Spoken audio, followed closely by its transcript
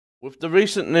With the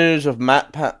recent news of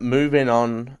MatPat moving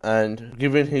on and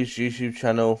giving his YouTube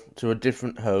channel to a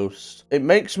different host, it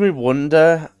makes me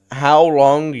wonder how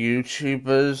long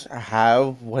YouTubers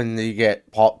have when they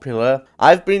get popular.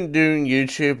 I've been doing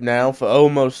YouTube now for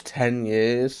almost 10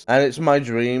 years, and it's my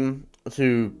dream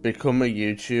to become a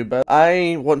YouTuber.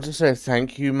 I want to say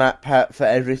thank you, MatPat, for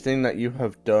everything that you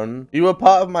have done. You were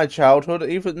part of my childhood,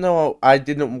 even though I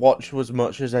didn't watch as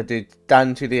much as I did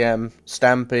DanTDM,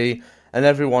 Stampy, and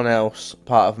everyone else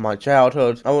part of my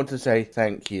childhood. I want to say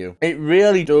thank you. It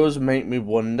really does make me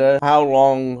wonder how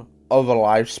long of a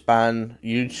lifespan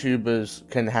YouTubers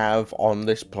can have on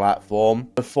this platform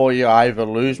before you either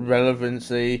lose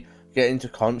relevancy, get into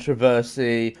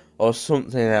controversy, or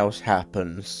something else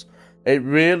happens. It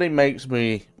really makes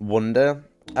me wonder.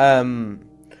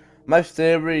 My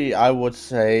theory, I would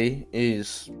say,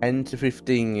 is 10 to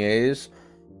 15 years.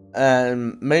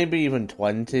 Maybe even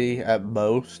 20 at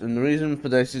most, and the reason for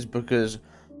this is because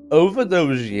over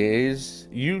those years,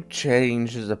 you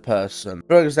change as a person.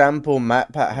 For example,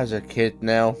 MatPat has a kid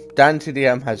now,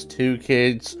 DanTDM has 2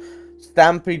 kids,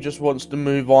 Stampy just wants to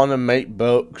move on and make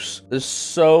books. There's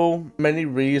so many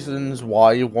reasons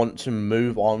why you want to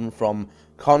move on from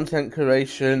content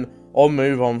creation or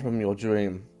move on from your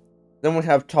dream. Then we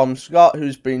have Tom Scott,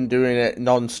 who's been doing it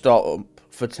non-stop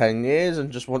for 10 years and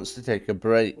just wants to take a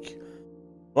break.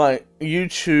 Like,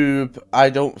 YouTube, I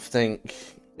don't think,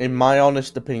 in my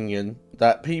honest opinion,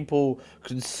 that people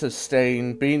could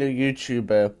sustain being a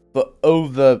YouTuber for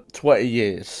over 20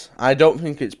 years. I don't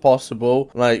think it's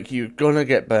possible. Like, you're gonna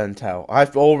get burnt out.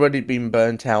 I've already been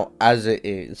burnt out as it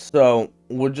is. So,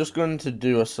 we're just going to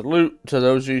do a salute to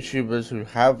those YouTubers who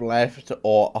have left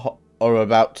or are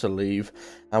about to leave,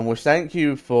 and we thank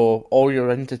you for all your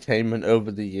entertainment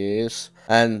over the years.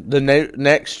 And the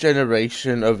next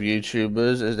generation of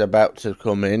YouTubers is about to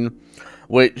come in,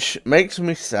 which makes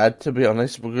me sad, to be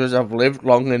honest, because I've lived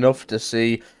long enough to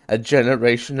see a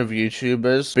generation of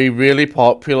YouTubers be really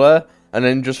popular and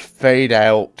then just fade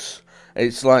out.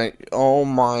 It's like, oh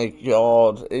my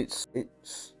god, it's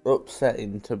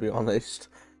upsetting, to be honest,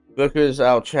 because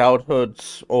our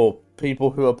childhoods, or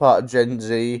people who are part of Gen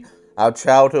Z, our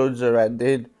childhoods are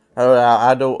ending, or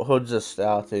our adulthoods are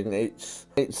starting. It's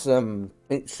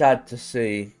sad to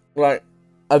see. Like,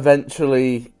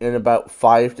 eventually, in about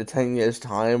 5 to 10 years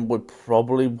time, we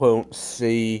probably won't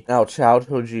see our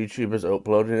childhood YouTubers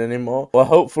uploading anymore. We're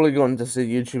hopefully going to see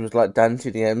YouTubers like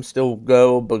DanTDM still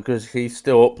go, because he's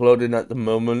still uploading at the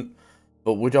moment,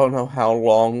 but we don't know how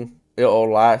long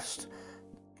it'll last.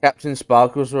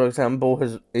 CaptainSparklez, for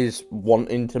example, is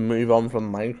wanting to move on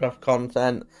from Minecraft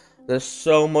content. There's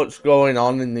so much going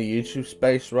on in the YouTube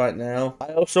space right now.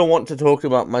 I also want to talk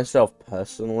about myself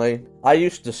personally. I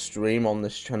used to stream on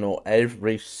this channel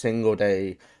every single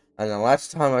day, and the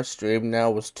last time I streamed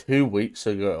now was 2 weeks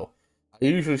ago. I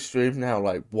usually stream now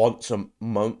like once a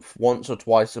month, once or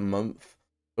twice a month,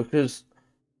 because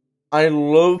I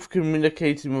love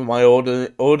communicating with my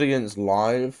audience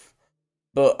live,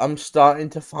 but I'm starting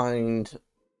to find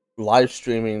live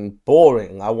streaming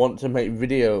boring. I want to make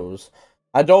videos.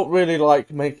 I don't really like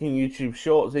making YouTube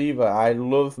shorts either. I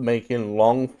love making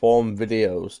long form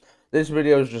videos. This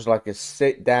video is just like a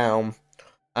sit down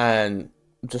and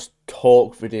just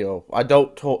talk video. I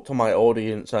don't talk to my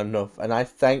audience enough, and I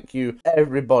thank you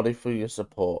everybody for your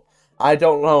support. I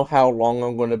don't know how long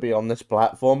I'm going to be on this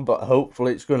platform, but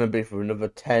hopefully it's going to be for another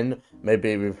 10,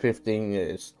 maybe even 15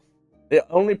 years. The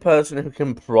only person who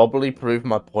can probably prove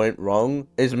my point wrong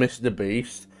is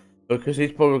MrBeast, because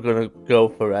he's probably going to go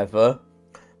forever.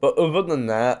 But other than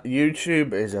that,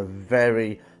 YouTube is a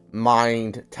very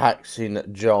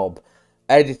mind-taxing job.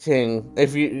 Editing,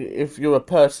 if you're a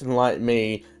person like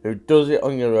me who does it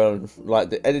on your own,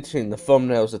 like the editing, the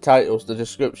thumbnails, the titles, the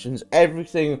descriptions,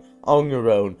 everything on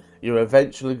your own, you're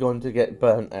eventually going to get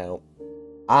burnt out.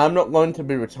 I'm not going to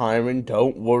be retiring,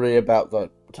 don't worry about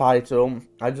the title.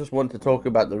 I just want to talk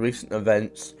about the recent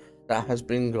events that has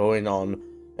been going on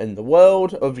in the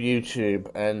world of YouTube,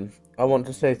 and I want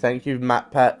to say thank you,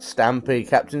 MatPat, Stampy,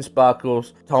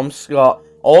 CaptainSparklez, Tom Scott,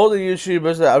 all the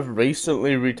YouTubers that have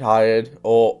recently retired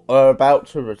or are about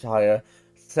to retire.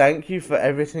 Thank you for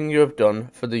everything you have done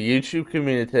for the YouTube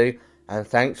community, and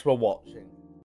thanks for watching.